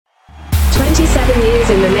7 years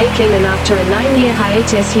in the making, and after a 9-year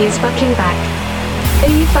hiatus he is fucking back. Are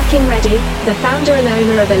you fucking ready? The founder and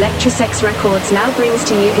owner of Electrosex Records now brings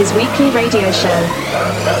to you his weekly radio show.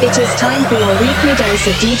 It is time for your weekly dose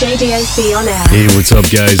of DJ DOC on air. Hey, what's up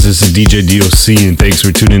guys? This is DJ DOC and thanks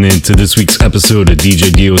for tuning in to this week's episode of DJ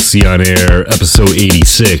DOC on air, episode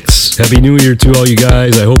 86. Happy New Year to all you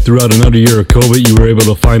guys. I hope throughout another year of COVID you were able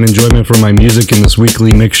to find enjoyment from my music in this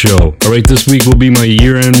weekly mix show. Alright, this week will be my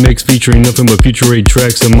year-end mix featuring nothing but future-rate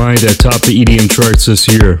tracks of mine that topped the EDM charts this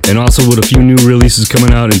year. And also with a few new releases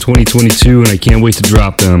coming out in 2022 and I can't wait to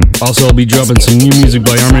drop them. Also, I'll be dropping some new music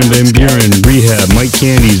by Armin van Buuren, Rehab, Mike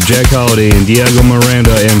Candies, Jack Holiday, and Diego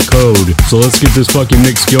Miranda, and Code. So let's get this fucking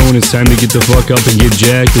mix going. It's time to get the fuck up and get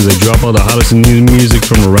jacked as I drop all the hottest new music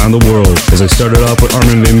from around the world. As I started off with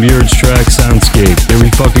Armin van Buuren's track, Soundscape. Here we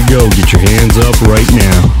fucking go. Get your hands up right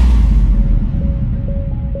now.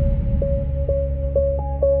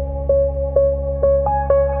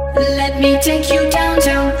 Let me take you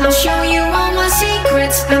downtown, I'll show you all my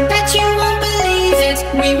secrets. I bet you won't believe it,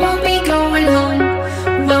 we won't be going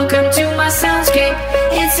home. Welcome to my soundscape,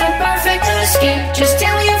 it's a perfect escape. Just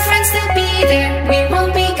tell your friends to be there, we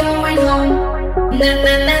won't be going home. Na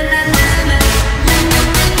na na na na.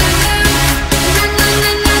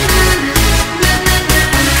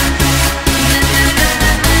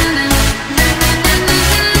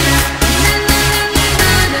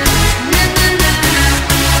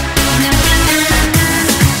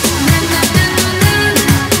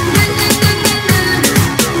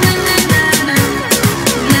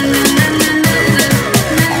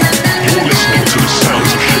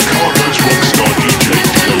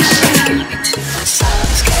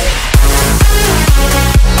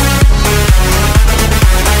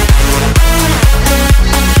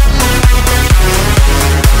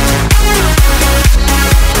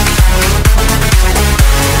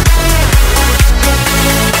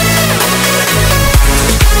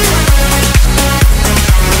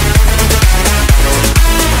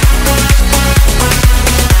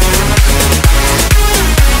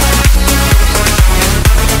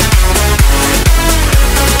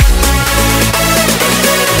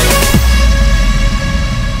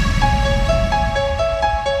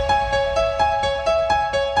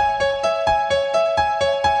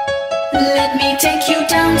 Let me take you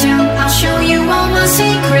downtown, I'll show you all my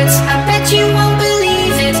secrets. I bet you won't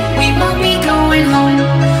believe it, we won't be going home.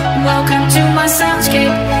 Welcome to my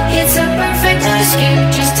soundscape, it's a perfect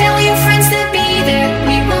escape. Just tell your friends to be there,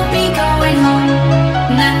 we won't be going home.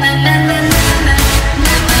 Na na na na na.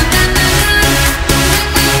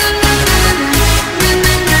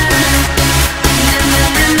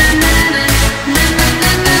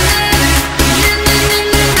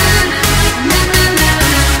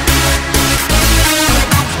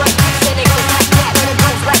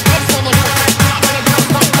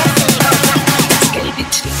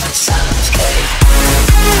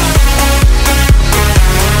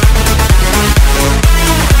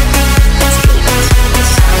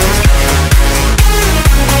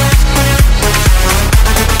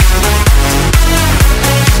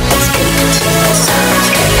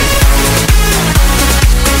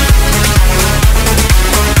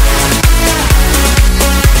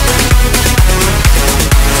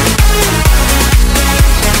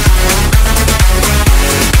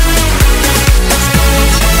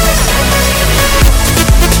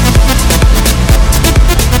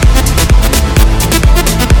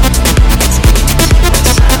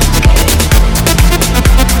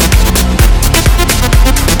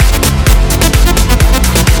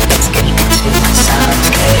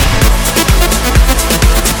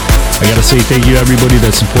 Say thank you to everybody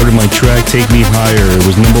that supported my track Take Me Higher. It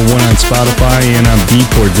was #1 on Spotify and on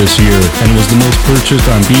Beatport this year, and was the most purchased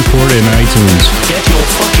on Beatport and iTunes. Get your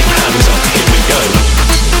fucking hands up, here we go.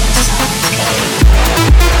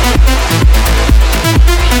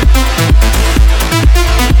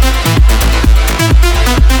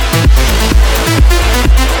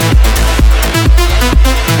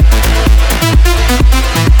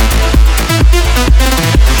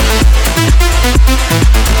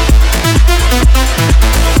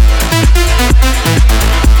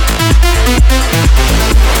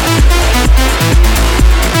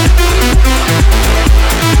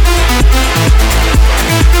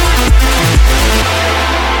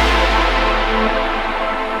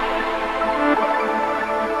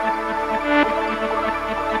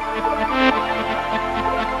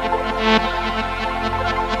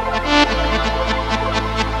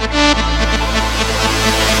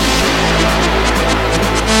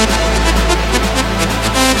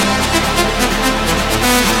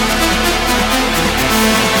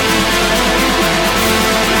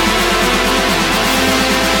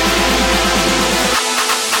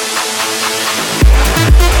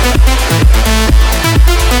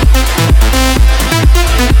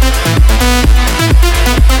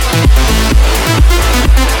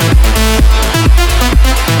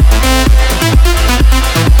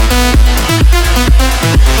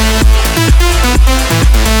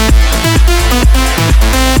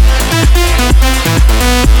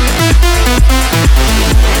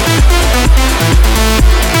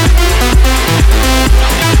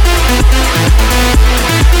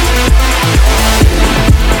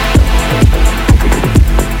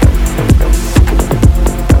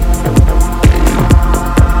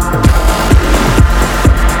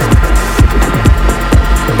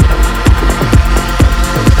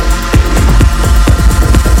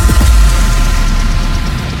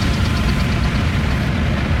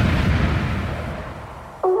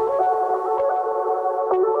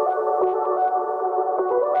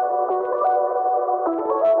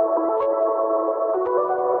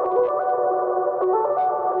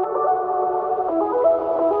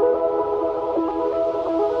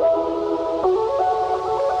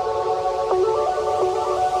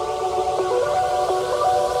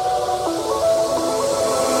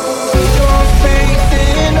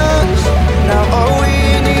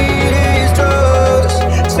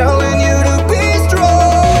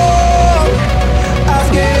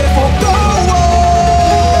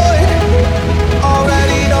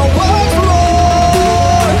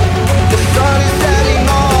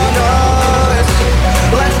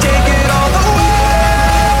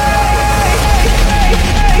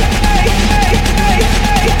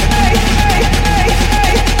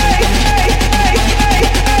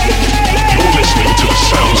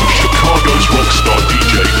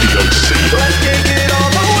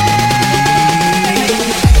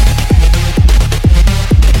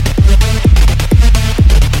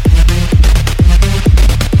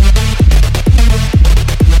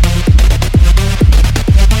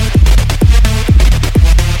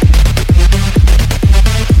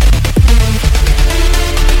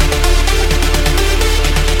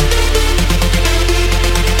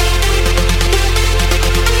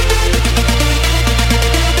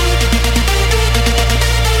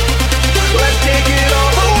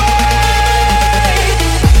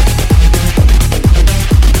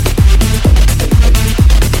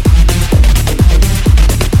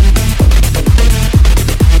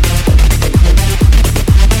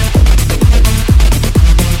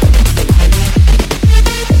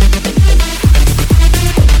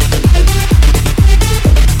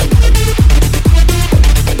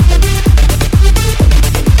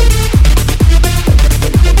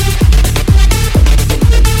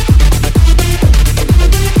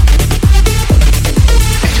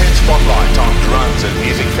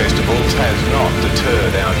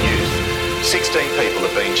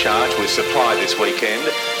 charged with supply this weekend,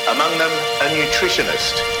 among them a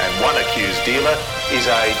nutritionist, and one accused dealer is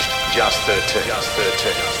aged just 13.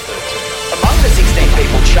 Among the 16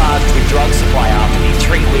 people charged with drug supply after the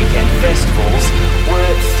 3 weekend festivals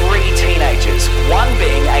were 3 teenagers, one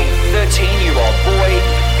being a 13-year-old boy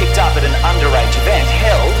picked up at an underage event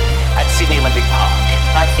held at Sydney Olympic Park.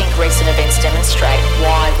 I think recent events demonstrate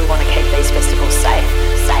why we want to keep these festivals safe.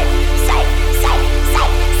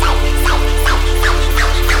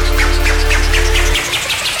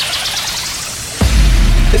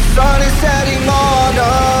 The sun is setting on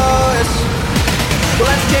us.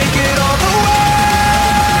 Let's take it all the way.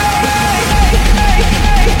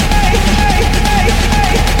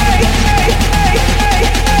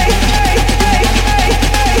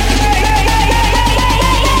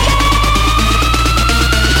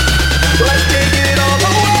 Let's take it all the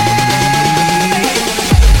way.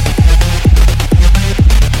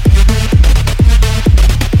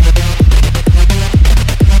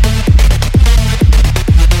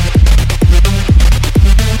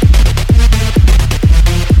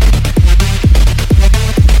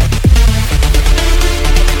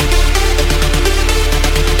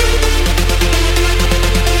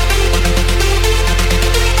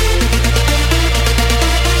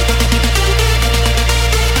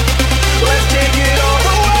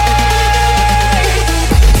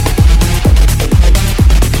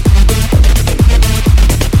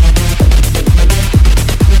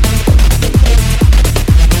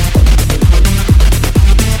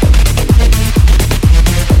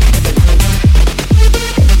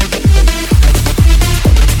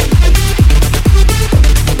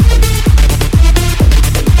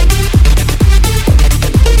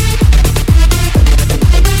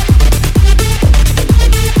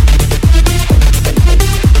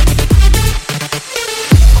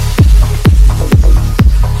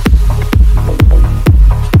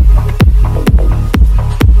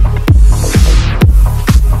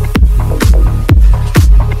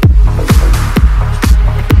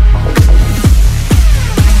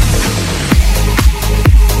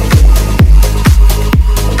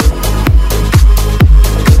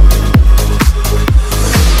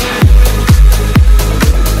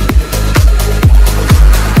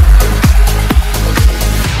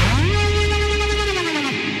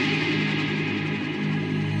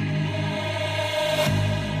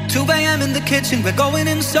 We're going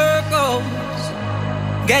in circles,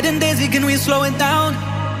 getting dizzy, can we slow it down?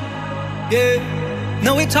 Yeah,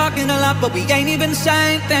 no, we're talking a lot, but we ain't even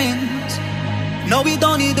saying things. No, we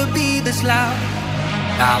don't need to be this loud.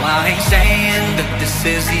 Now I ain't saying that this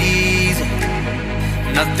is easy.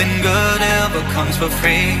 Nothing good ever comes for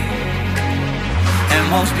free. And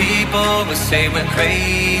most people will say we're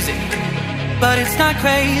crazy, but it's not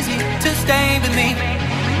crazy to stay with me.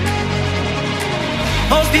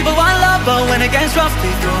 Most people want love, but when it gets rough,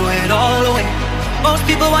 they throw it all away. Most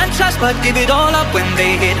people want trust, but give it all up when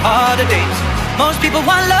they hit harder days. Most people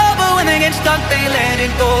want love, but when they get stuck, they let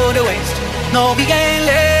it go to waste. No, we ain't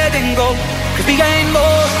letting go, 'cause we ain't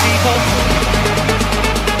most people.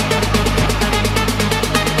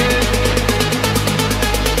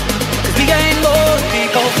 'Cause we ain't most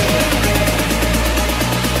people.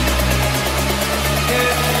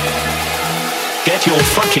 Get your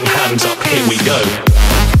fucking hands up, here we go.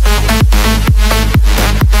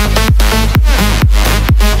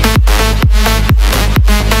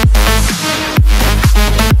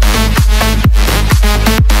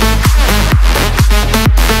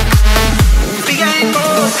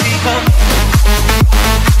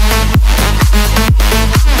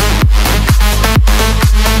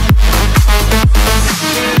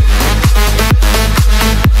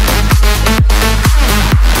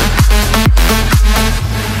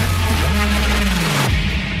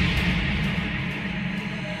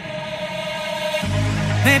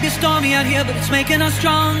 Stormy out here, but it's making us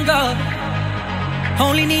stronger.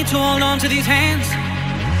 Only need to hold on to these hands.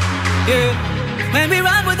 Yeah. When we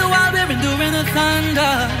run with the wild, we're enduring the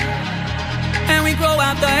thunder, and we grow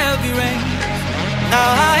out the heavy rain. Now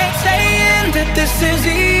I ain't saying that this is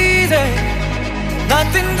easy.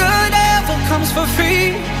 Nothing good ever comes for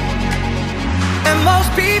free. And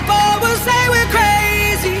most people will say we're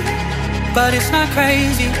crazy, but it's not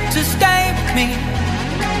crazy to stay with me.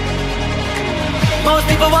 Most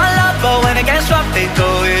people want love, but when it gets rough, they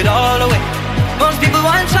throw it all away. Most people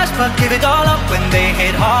want trust, but give it all up when they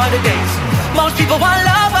hit harder days. Most people want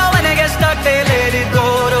love, but when they get stuck, they let it go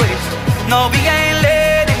to waste. No, we ain't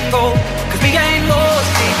letting go, 'cause we ain't most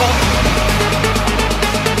people.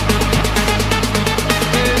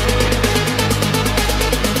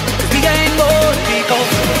 'Cause we ain't most people.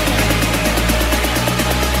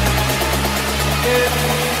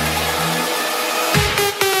 Yeah.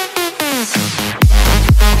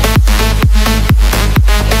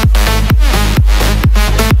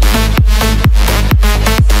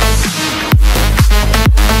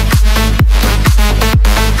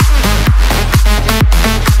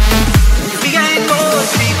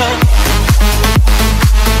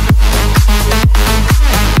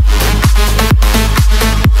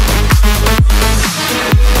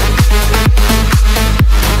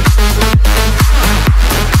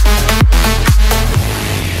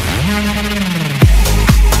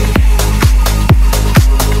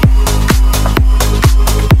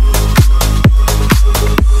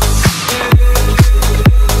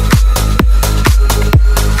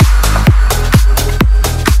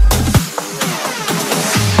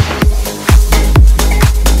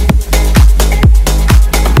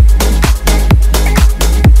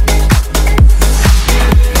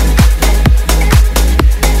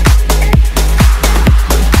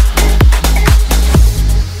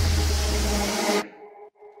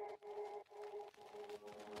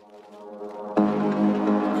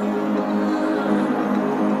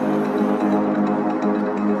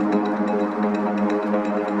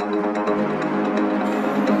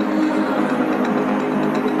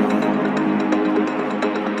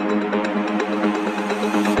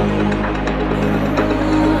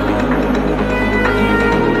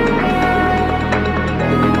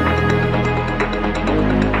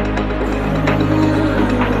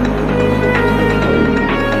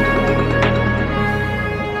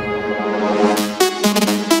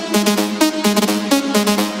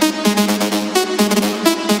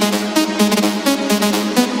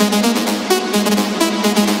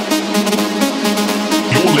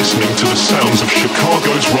 sounds of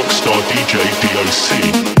Chicago's rockstar DJ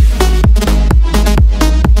DOC.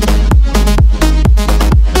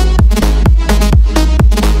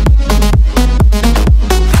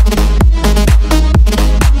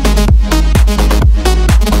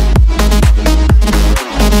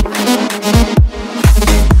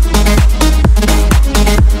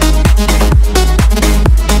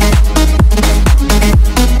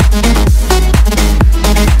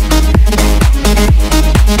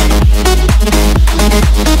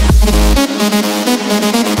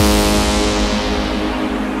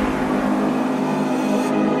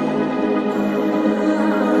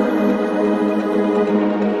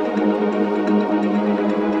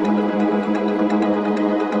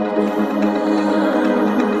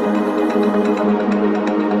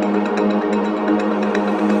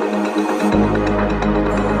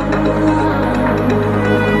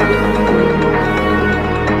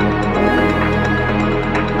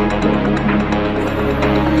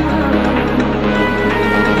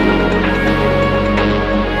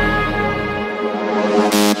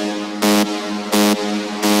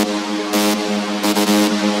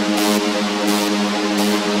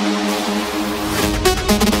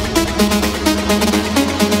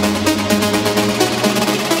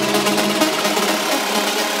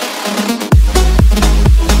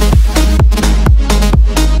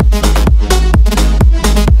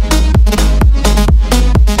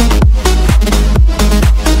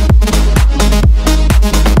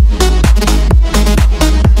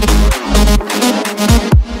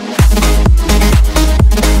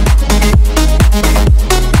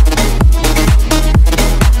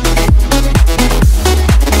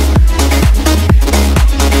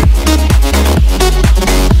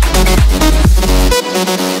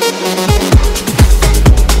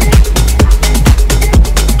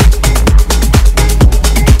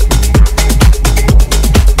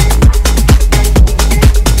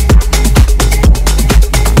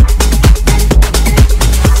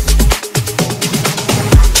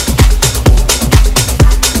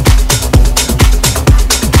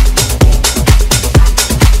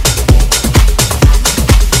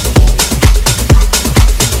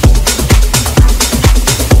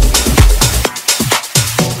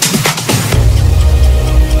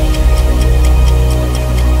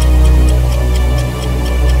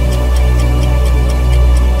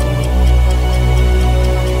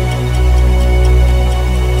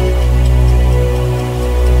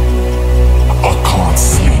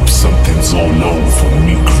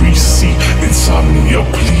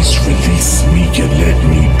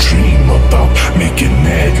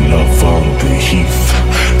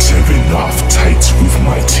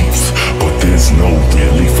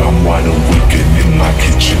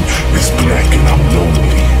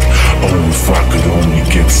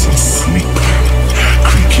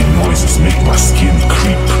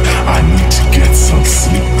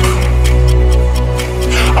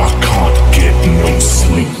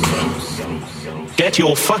 Get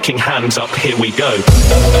your fucking hands up, here we go.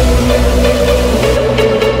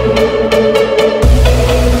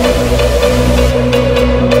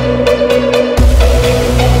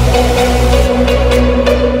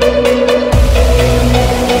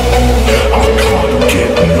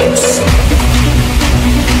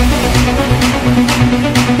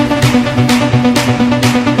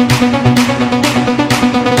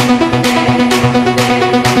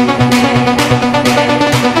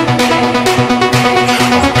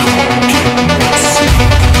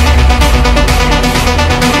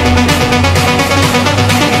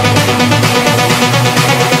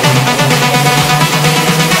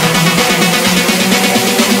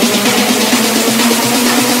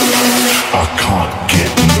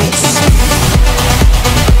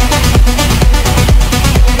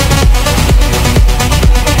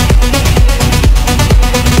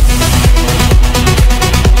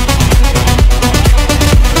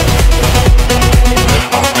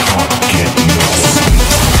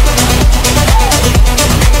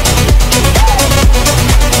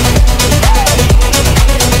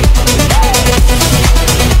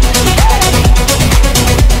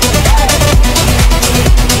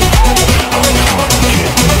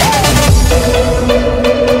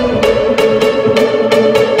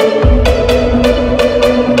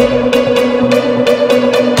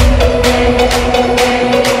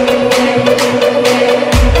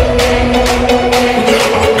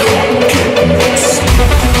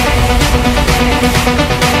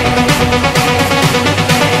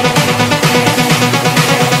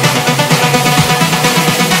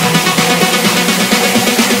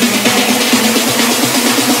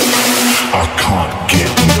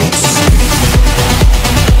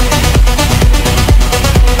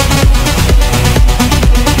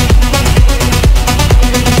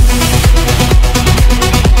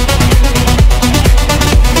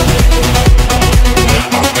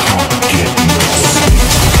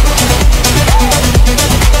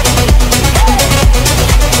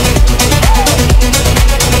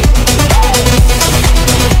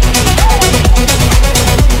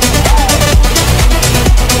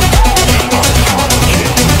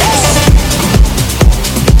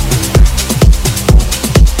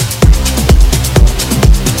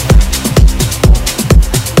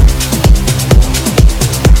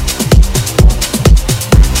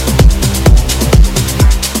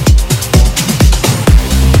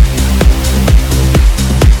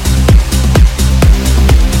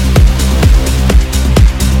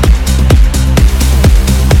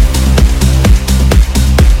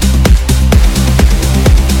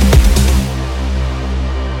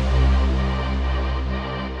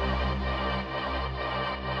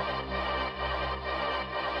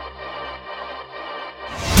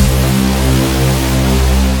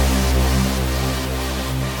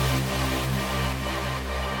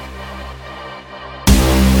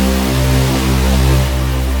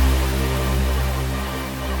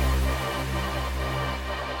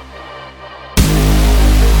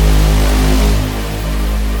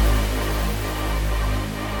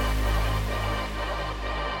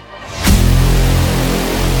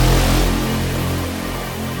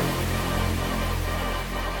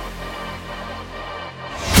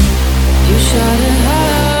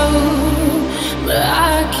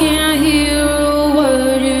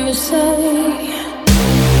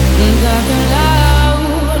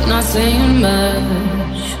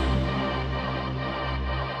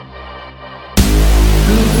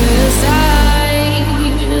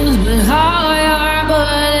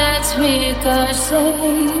 like I say.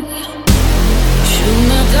 Shoot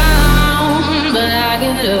me down, but I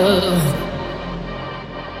get up.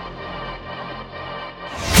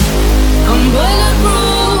 I'm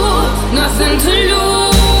bulletproof, nothing to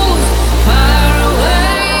lose. Far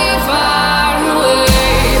away, far away.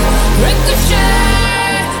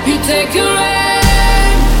 Ricochet, you take your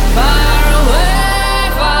aim. Far away,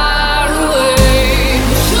 far away.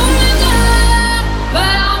 You shoot me down,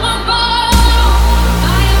 but I won't fall.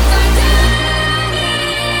 I am titanium.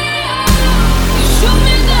 You shoot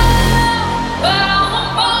me down, but I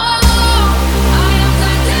won't fall. I am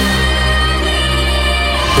titanium.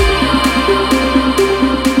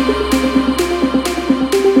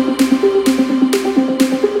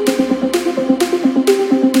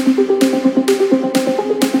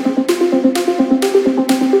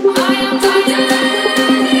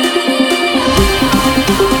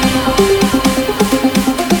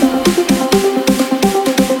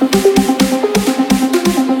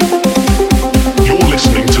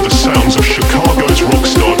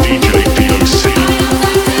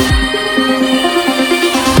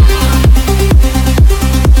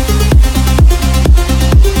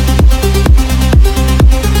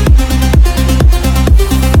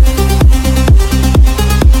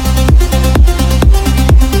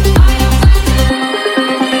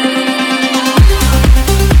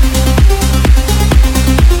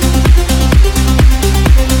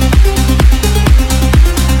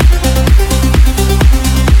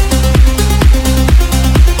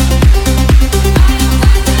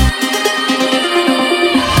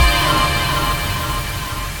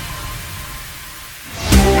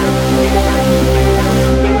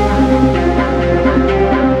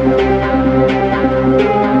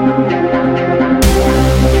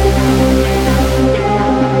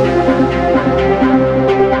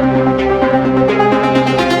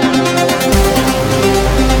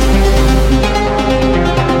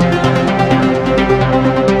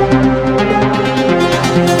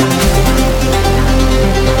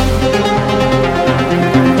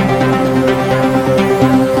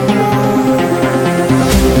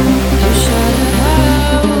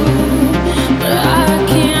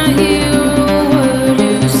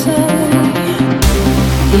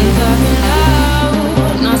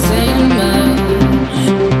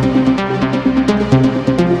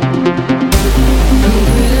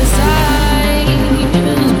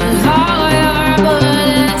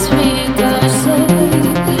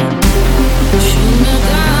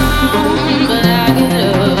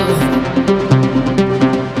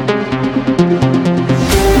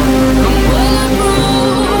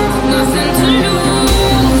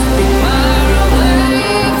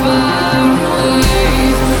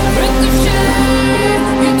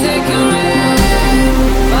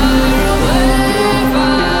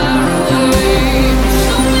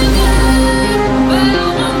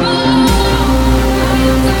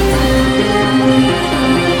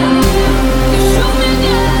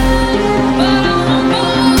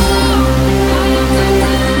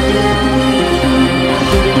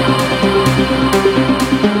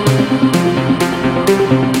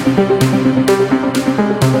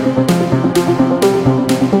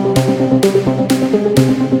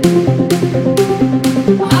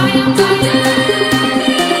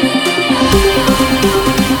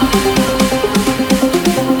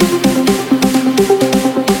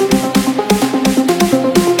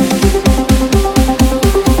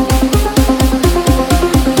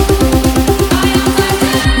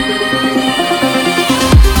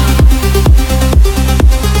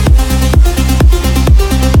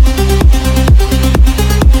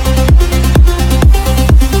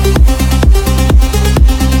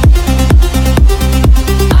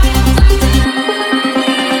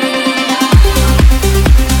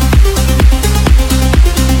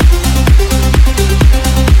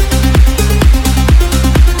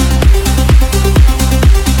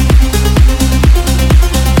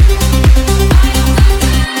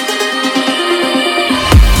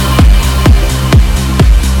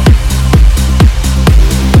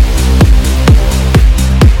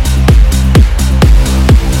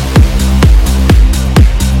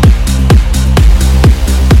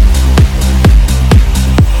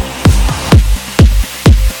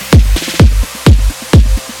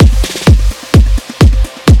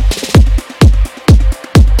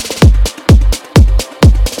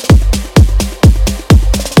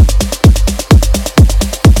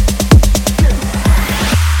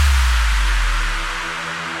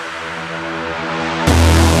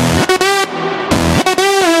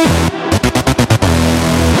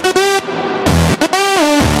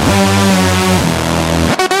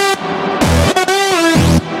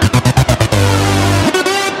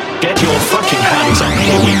 fucking hands up,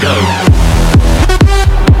 here we go.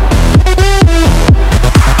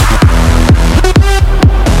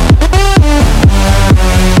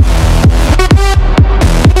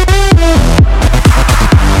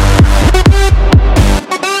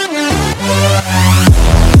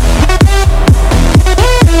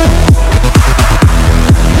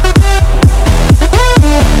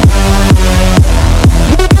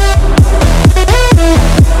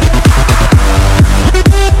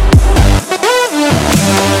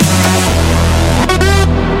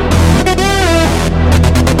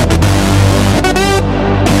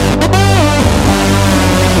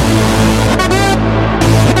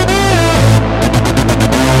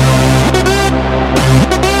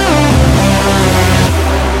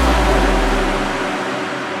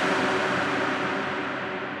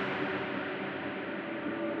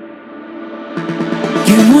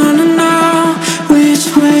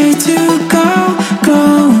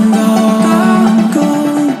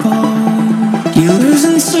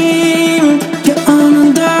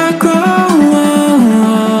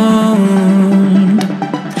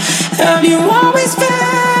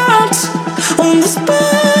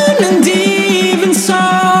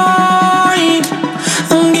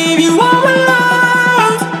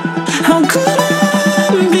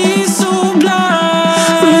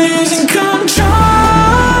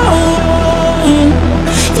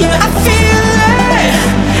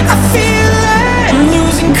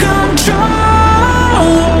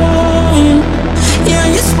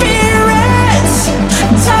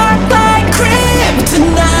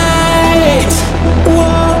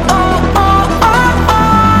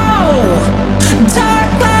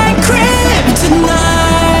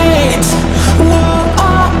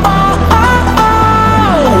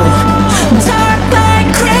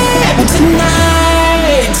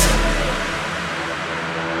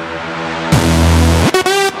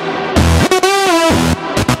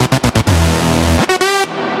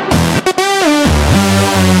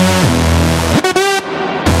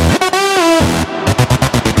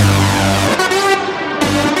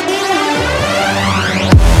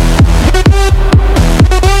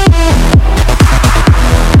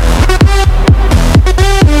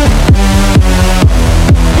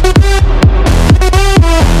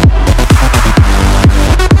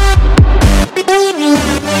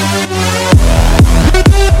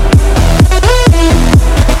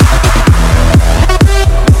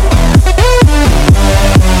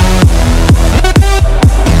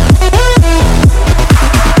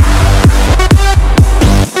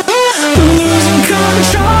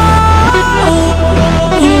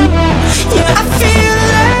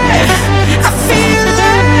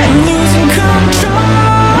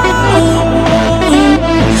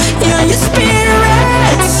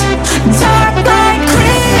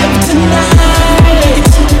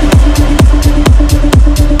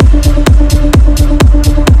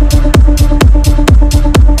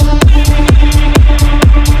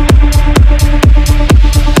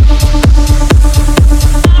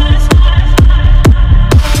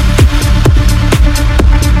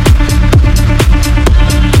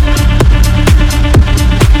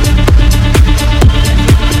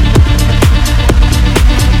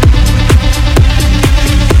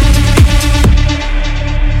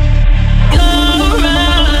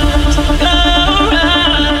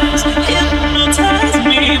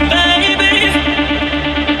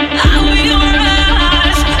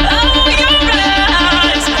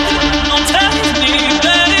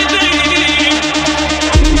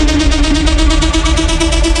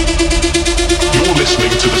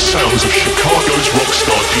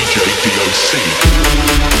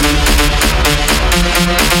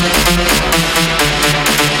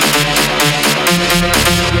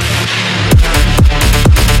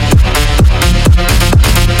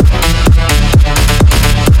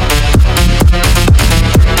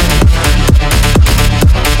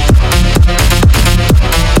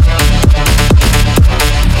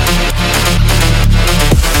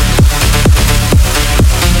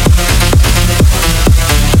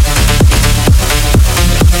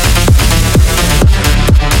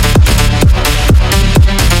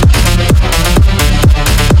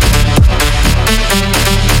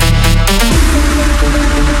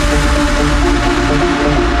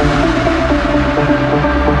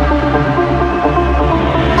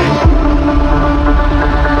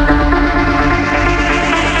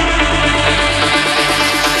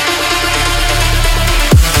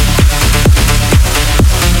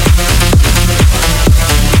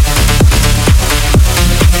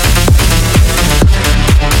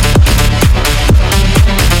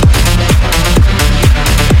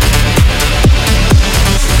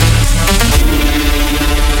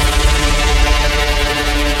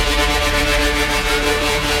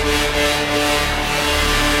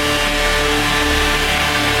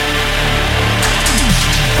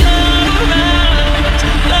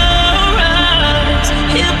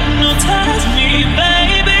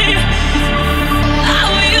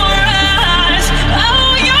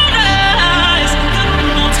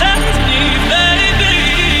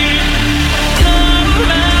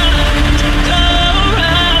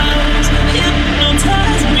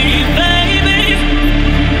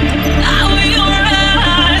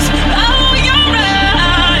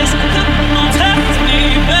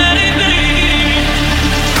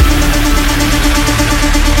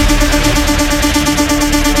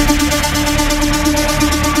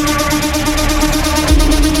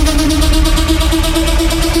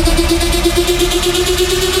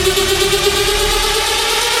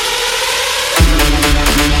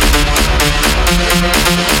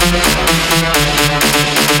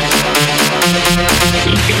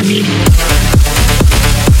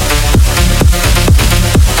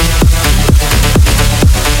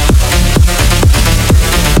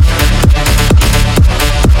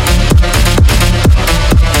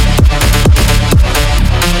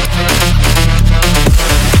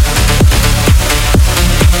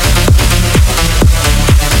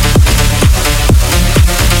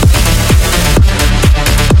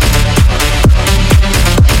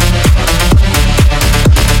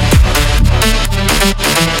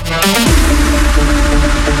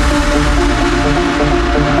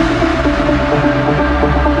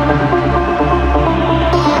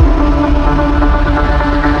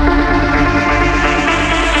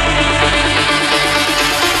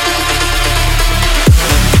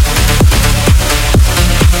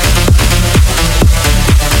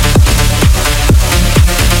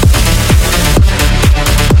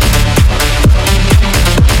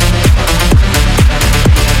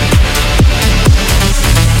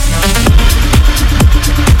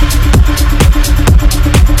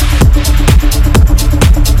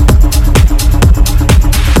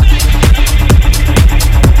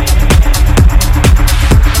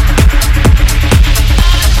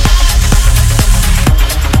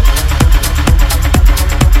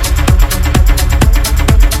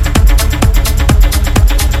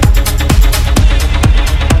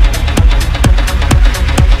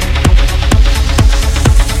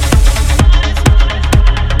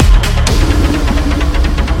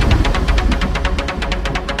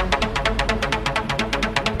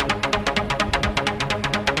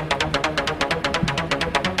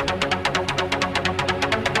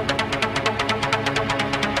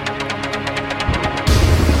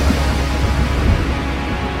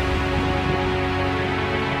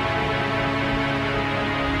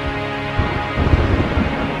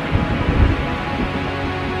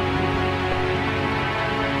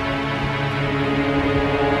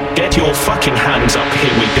 Get your fucking hands up,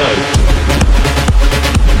 here we go.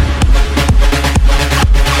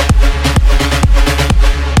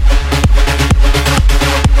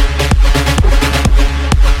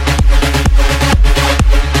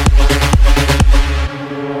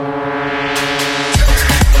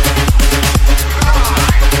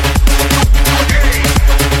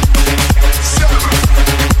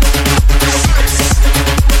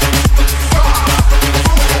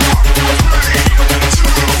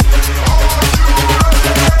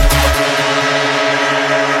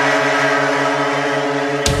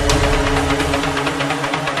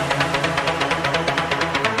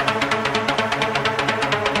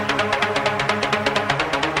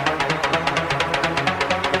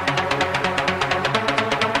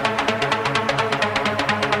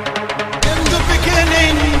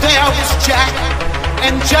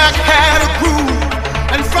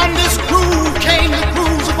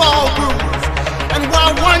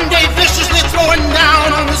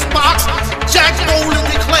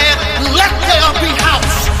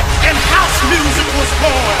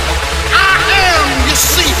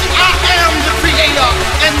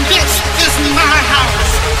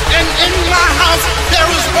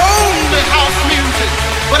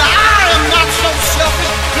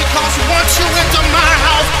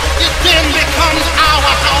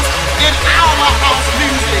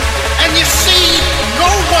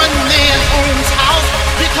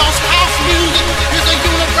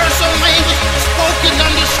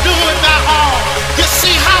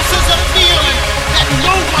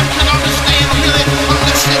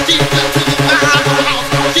 Deep into the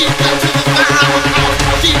house, deep into the house.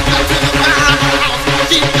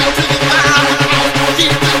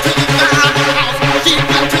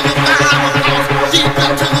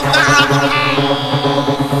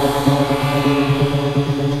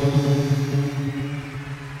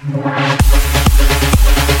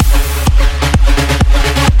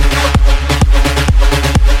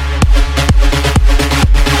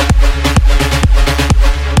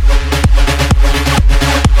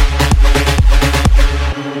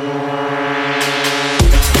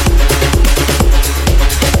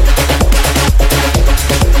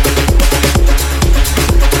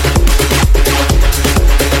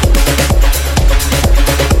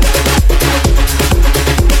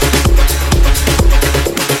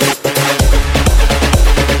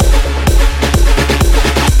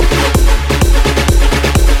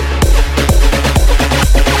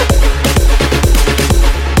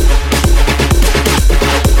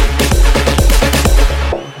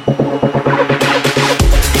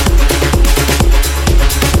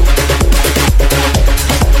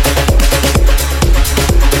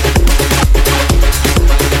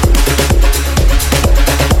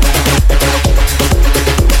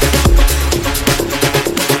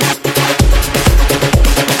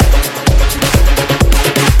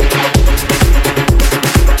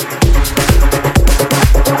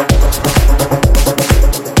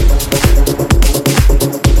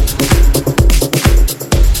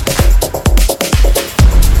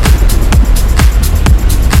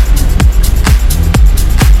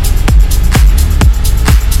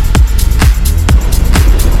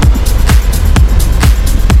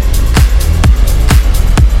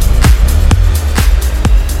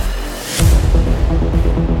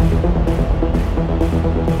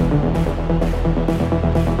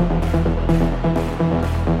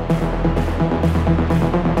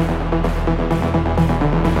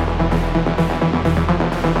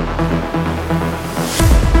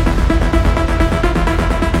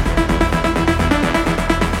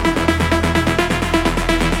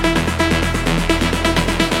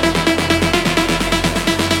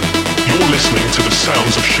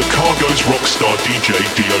 superstar DJ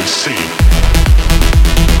DOC.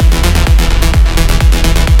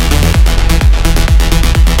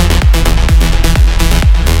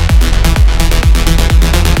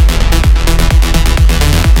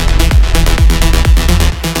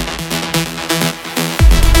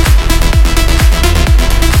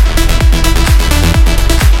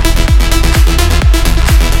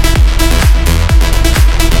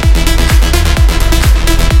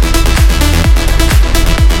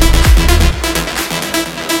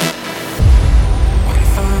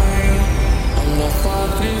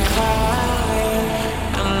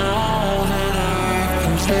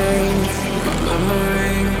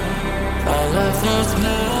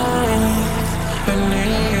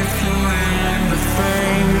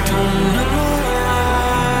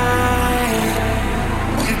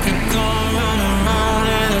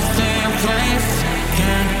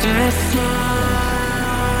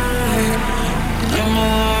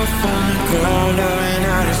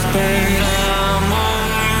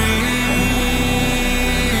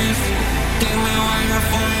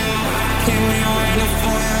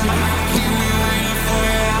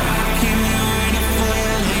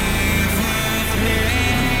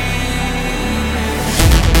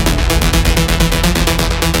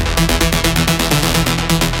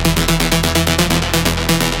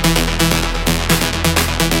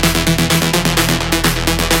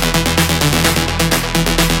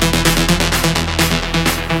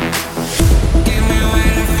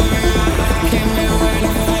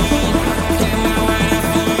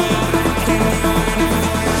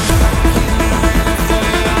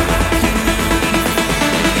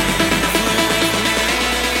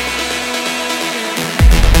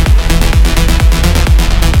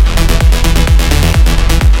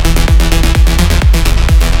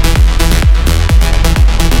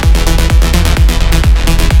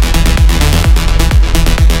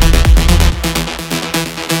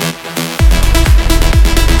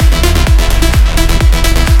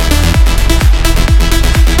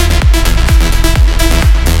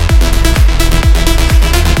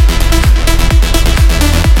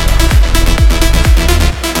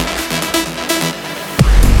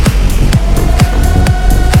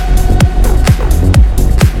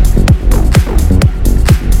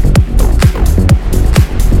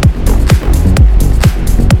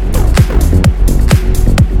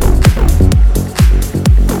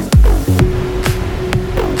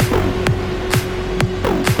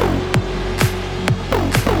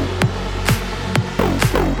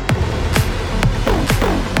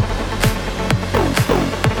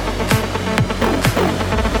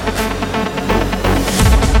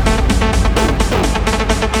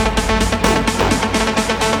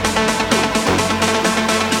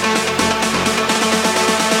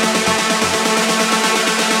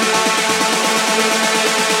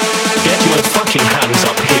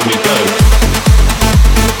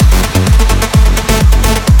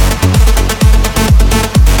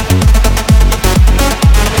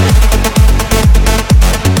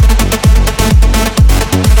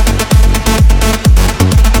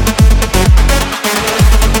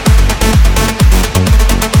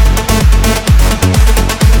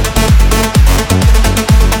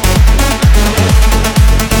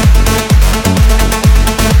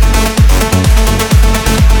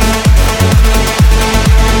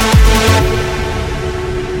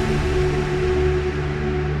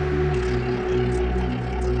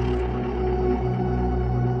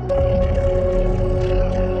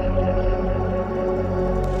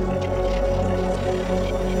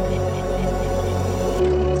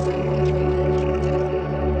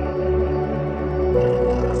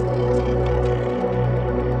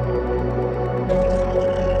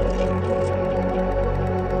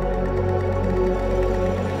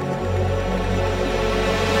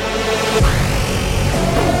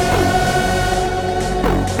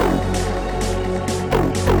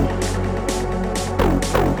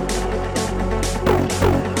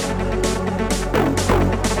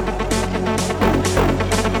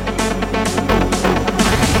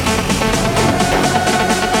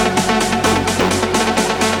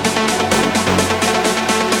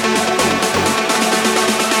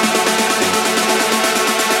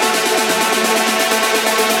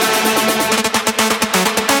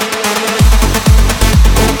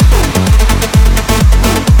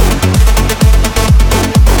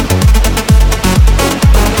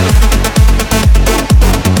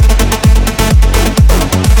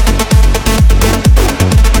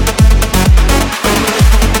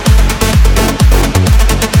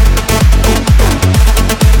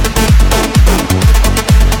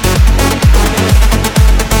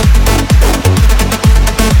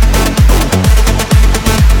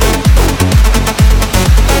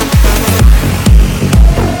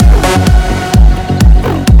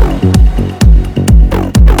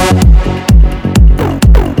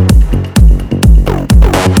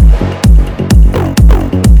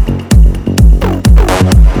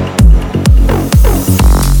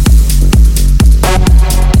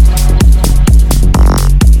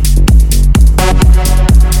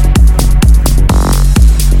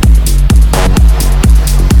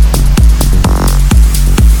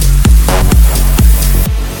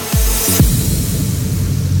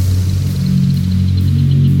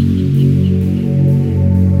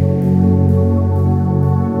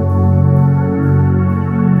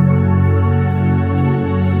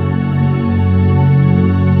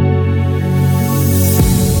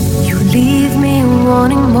 leave me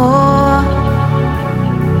wanting more,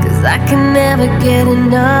 'cause I can never get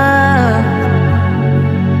enough.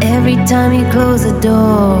 Every time you close the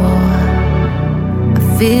door, I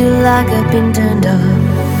feel like I've been turned up.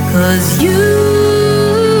 'Cause you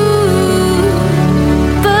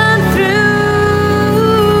burn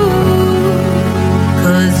through,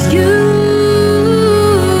 'cause you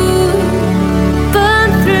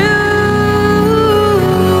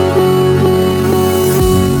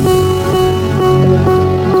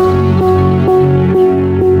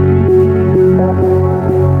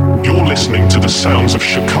listening to the sounds of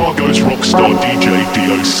Chicago's rockstar DJ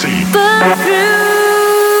DOC.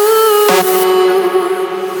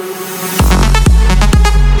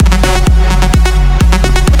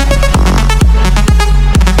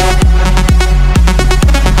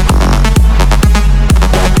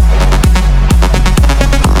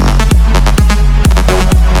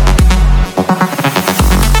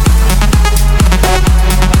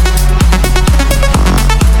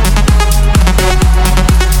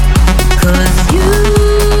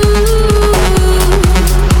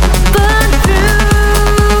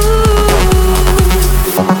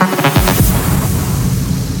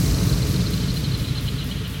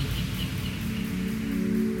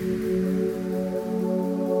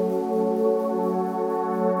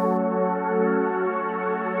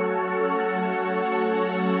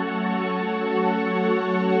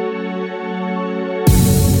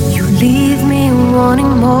 leave me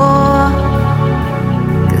wanting more,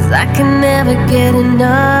 'cause I can never get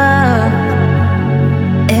enough.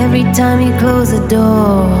 Every time you close the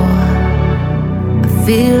door, I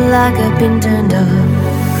feel like I've been turned up.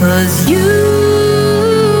 'Cause you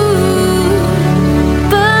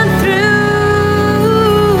burn through,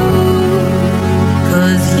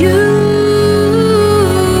 'cause you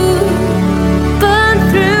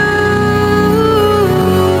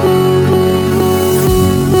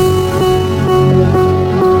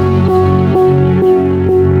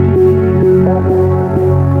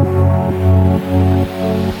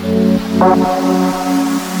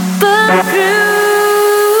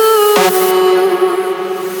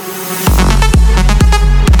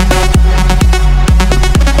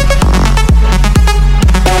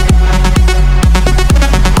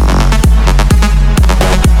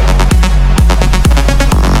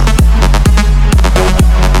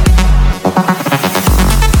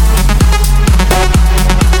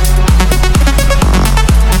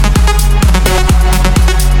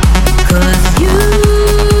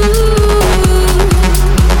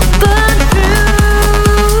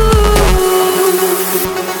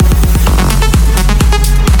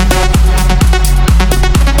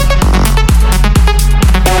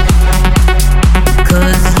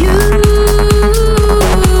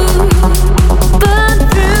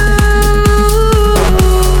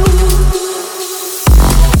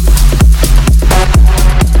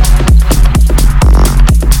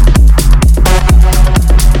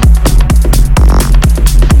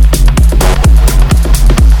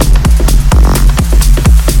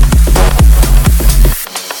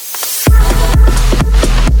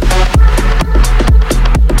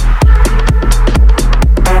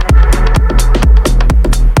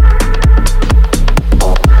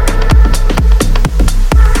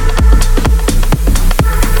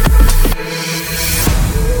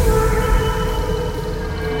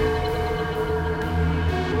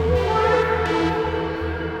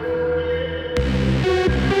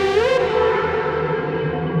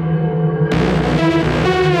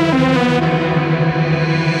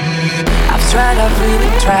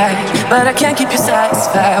but I can't keep you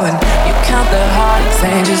satisfied when you count the heartaches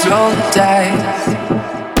and just roll the dice.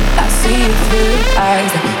 I see it through your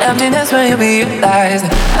eyes, the emptiness when you realize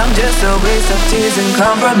that I'm just a waste of tears and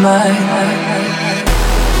compromise.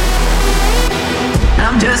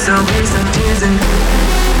 I'm just a waste of tears and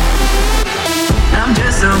I'm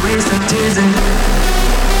just a waste of tears and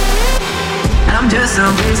I'm just a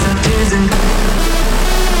waste of tears and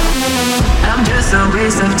I'm just a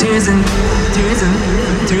waste of tears and tears and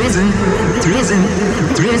tears and tears and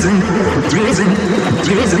tears and tears and tears and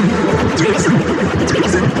tears and tears and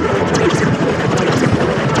tears and.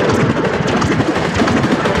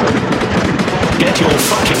 Get your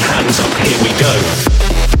fucking hands up, here we go.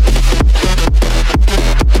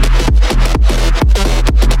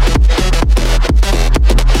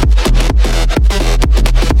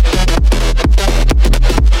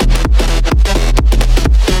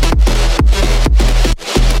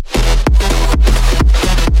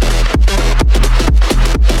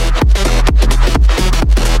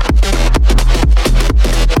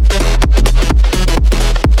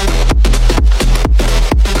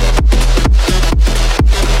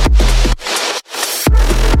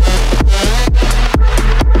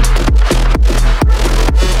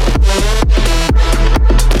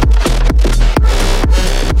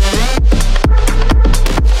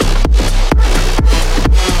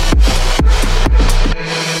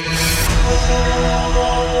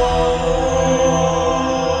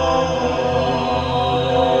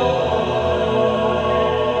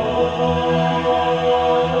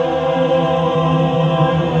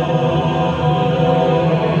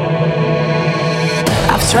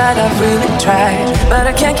 tried, I've really tried, but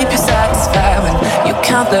I can't keep you satisfied when you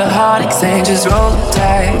count the heartaches and just roll the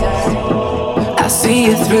dice. I see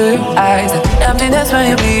it through your eyes, the emptiness when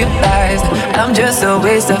you realize that I'm just a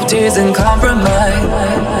waste of tears and compromise.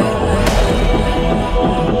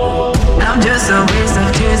 I'm just a waste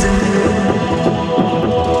of tears and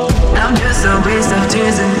I'm just a waste of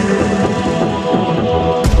tears and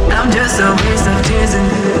I'm just a waste of tears and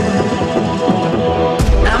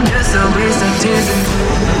I'm just a waste of tears and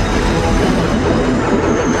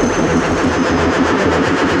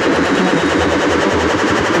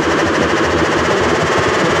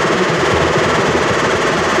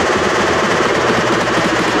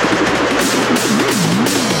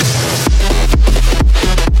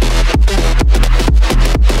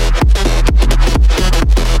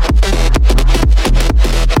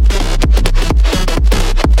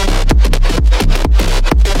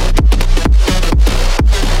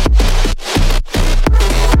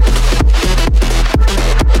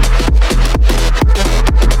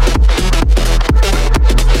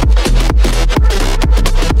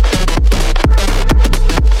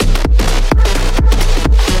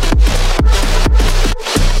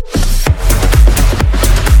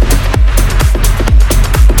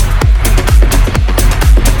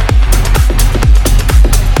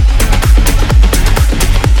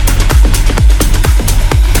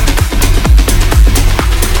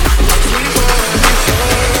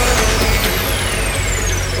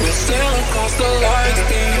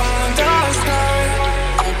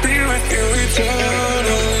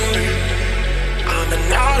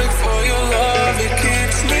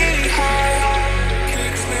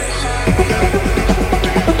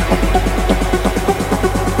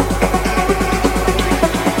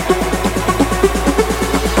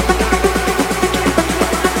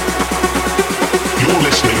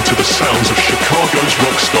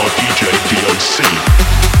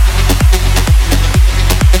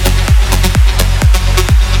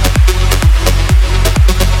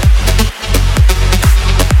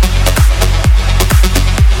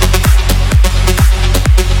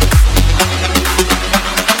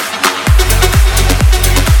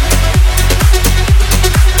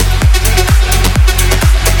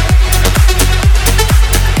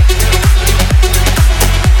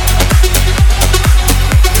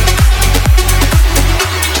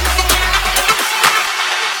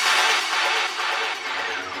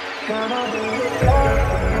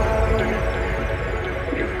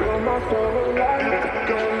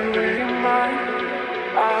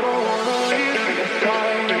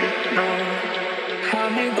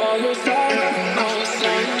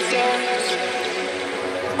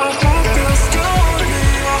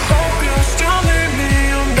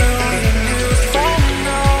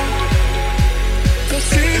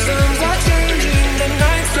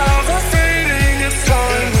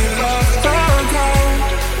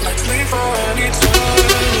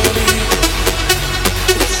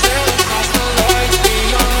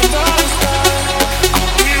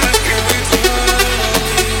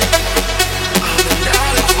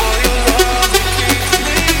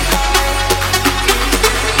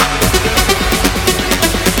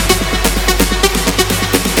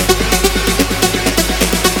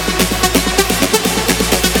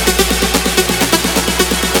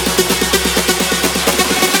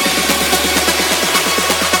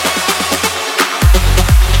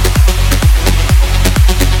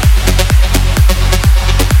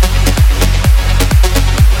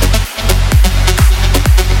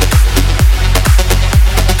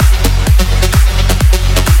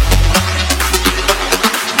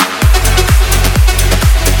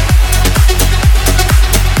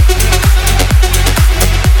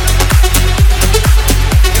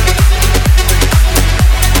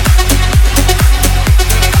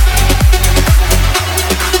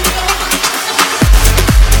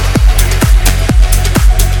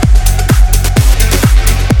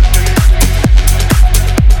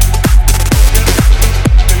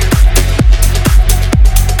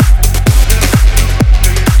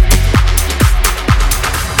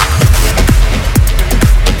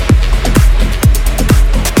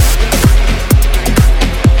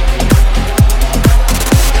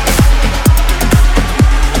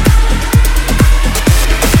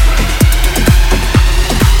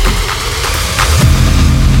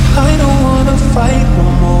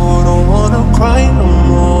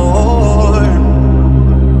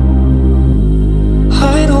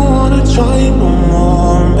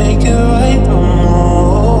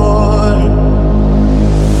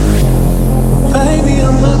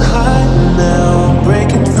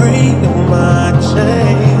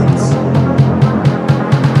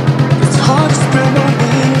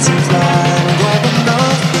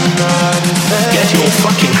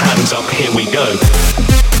Radio.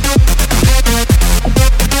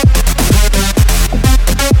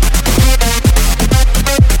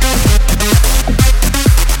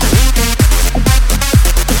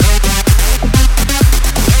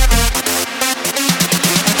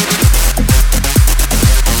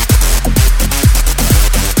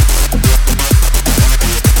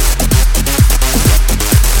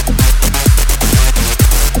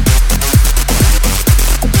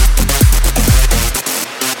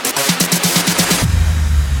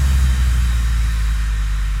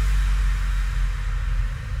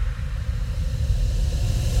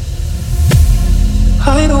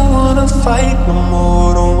 Fight no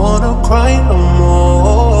more, don't wanna cry no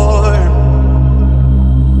more.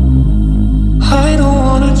 I don't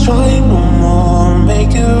wanna try no more,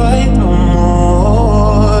 make it right no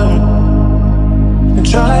more.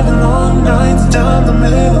 Driving long nights down the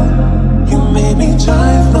middle, you made me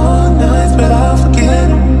drive long nights, but I'll forget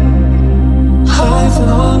them. High for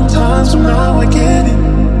long times, so now I get it.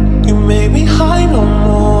 You made me high no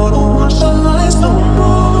more, don't watch the lights no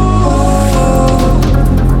more.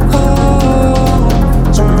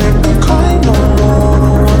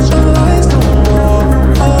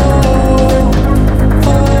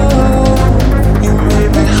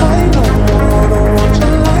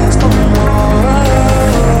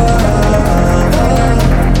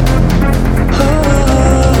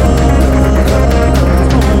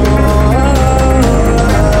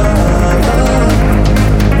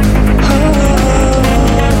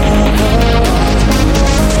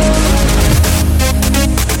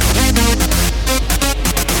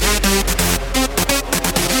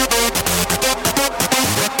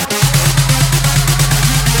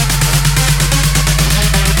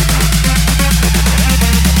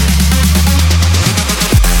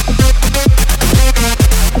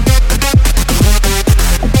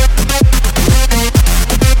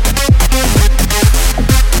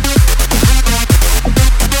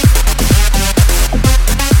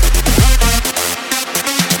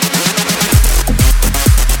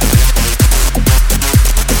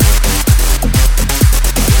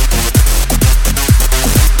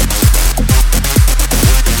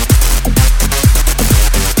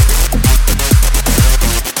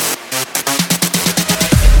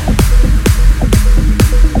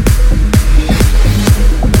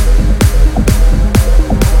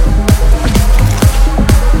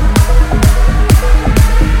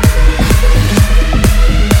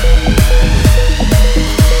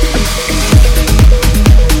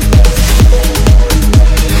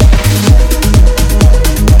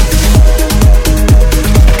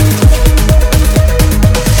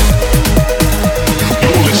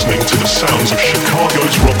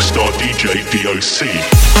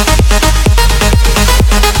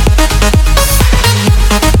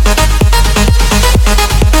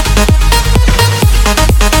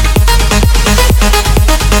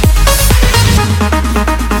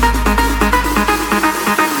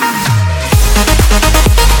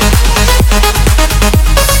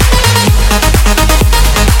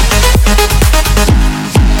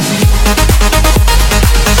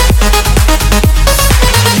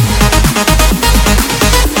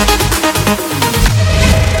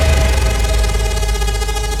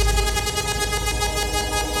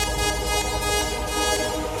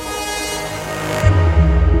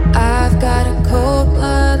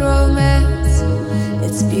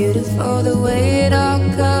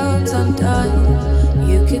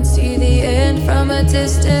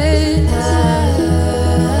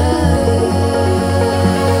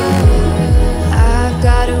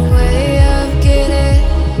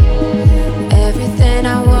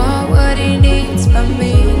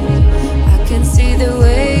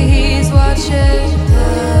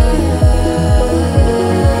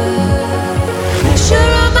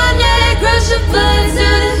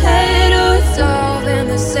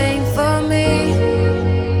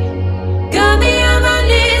 Got me on my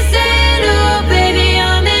knees saying, oh baby,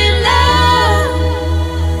 I'm in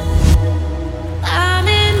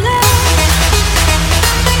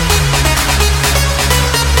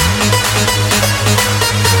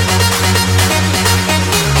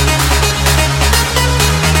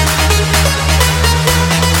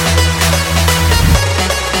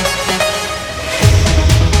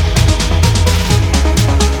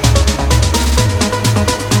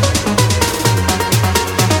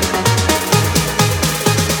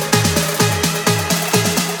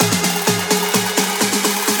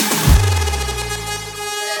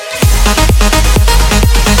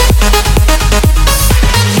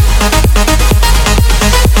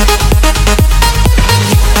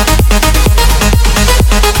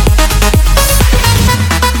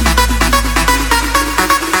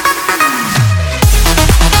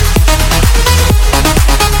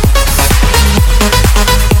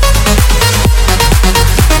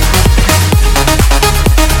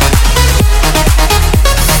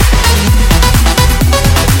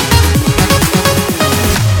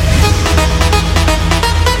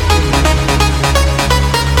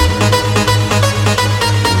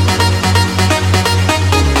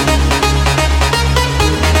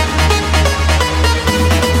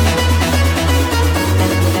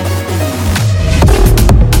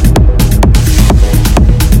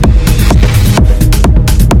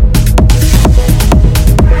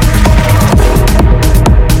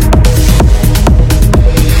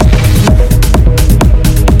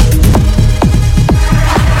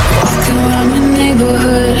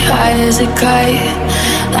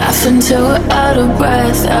till we're out of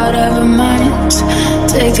breath, out of our minds.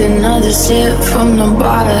 Take another sip from the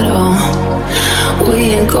bottle. We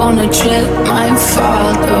ain't gonna trip, might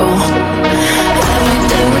fall though. Every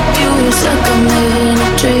day with you is like I'm living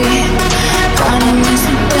a dream. Kinda makes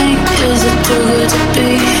me think, is it too good to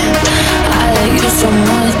be? I like you so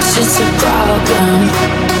much, it's a problem.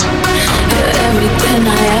 You're everything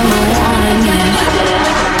I ever wanted.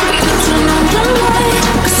 You turn on the light,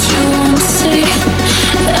 'cause you wanna see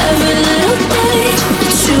every little thing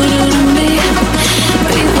that you do to me.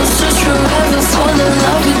 People search forever for the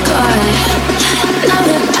love we got.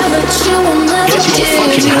 Never ever, you will never get your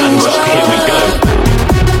fucking hands up, here we go.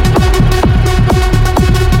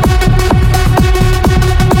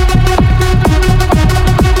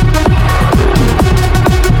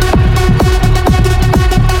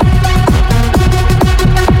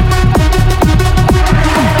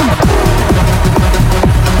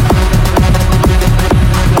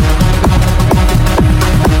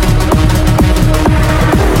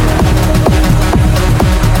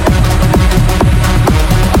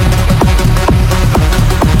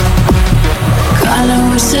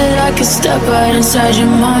 I could step right inside your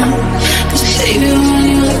mind. 'Cause baby, when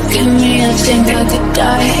you look at me, I think I could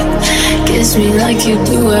die. Kiss me like you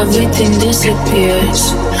do, everything disappears.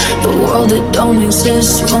 The world that don't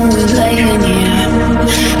exist when we lay in here.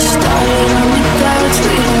 Started on the couch,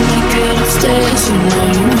 we don't make it upstairs. You know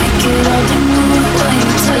you make it all the move when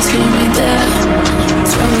you touching me there.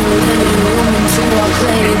 Turn the living room into our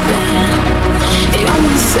playpen. You're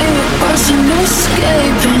my favorite person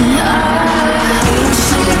escaping.